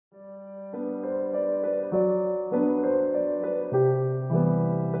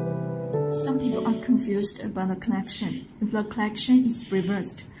Some people are confused about the connection. If the connection is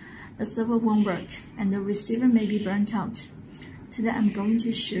reversed, the server won't work and the receiver may be burnt out. Today I'm going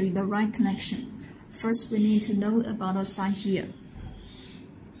to show you the right connection. First, we need to know about the sign here.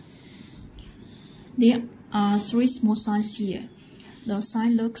 There are three small signs here. The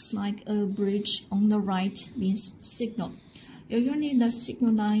sign looks like a bridge on the right, means signal. Usually the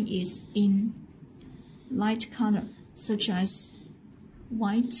signal line is in light color, such as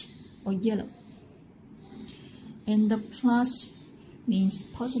white or yellow. And the plus means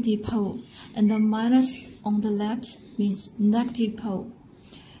positive pole, and the minus on the left means negative pole.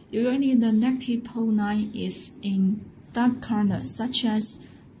 Usually the negative pole line is in dark color, such as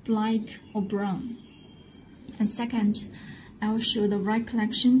black or brown. And second, I will show the right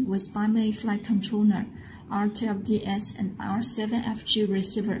connection with Byme-A flight controller, R12DS and R7FG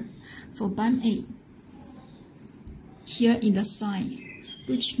receiver. For Byme-A, here is the sign,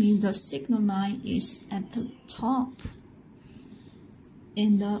 which means the signal line is at the top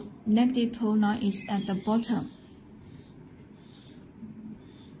and the negative pole line is at the bottom.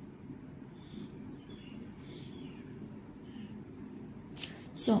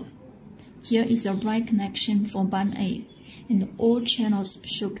 So here is the right connection for Byme-A, and all channels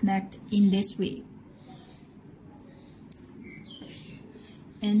should connect in this way.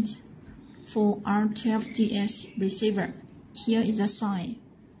 And for R12DS receiver, here is a sign,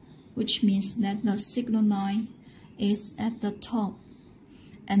 which means that the signal line is at the top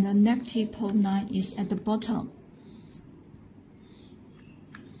and the negative pole line is at the bottom.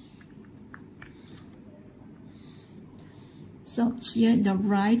 So here the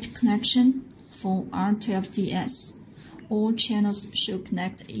right connection for R12DS. All channels should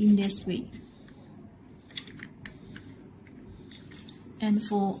connect in this way. And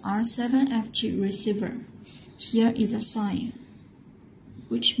for R7FG receiver, here is a sign,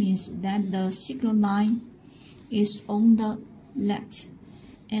 which means that the signal line is on the left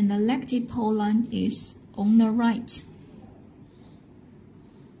and the negative pole line is on the right.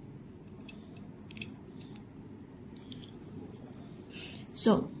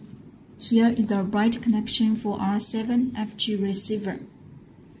 So here is the right connection for R7FG receiver,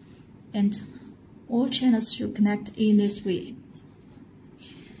 and all channels should connect in this way.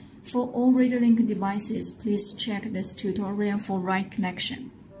 For all RadioLink devices, please check this tutorial for right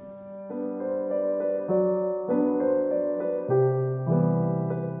connection.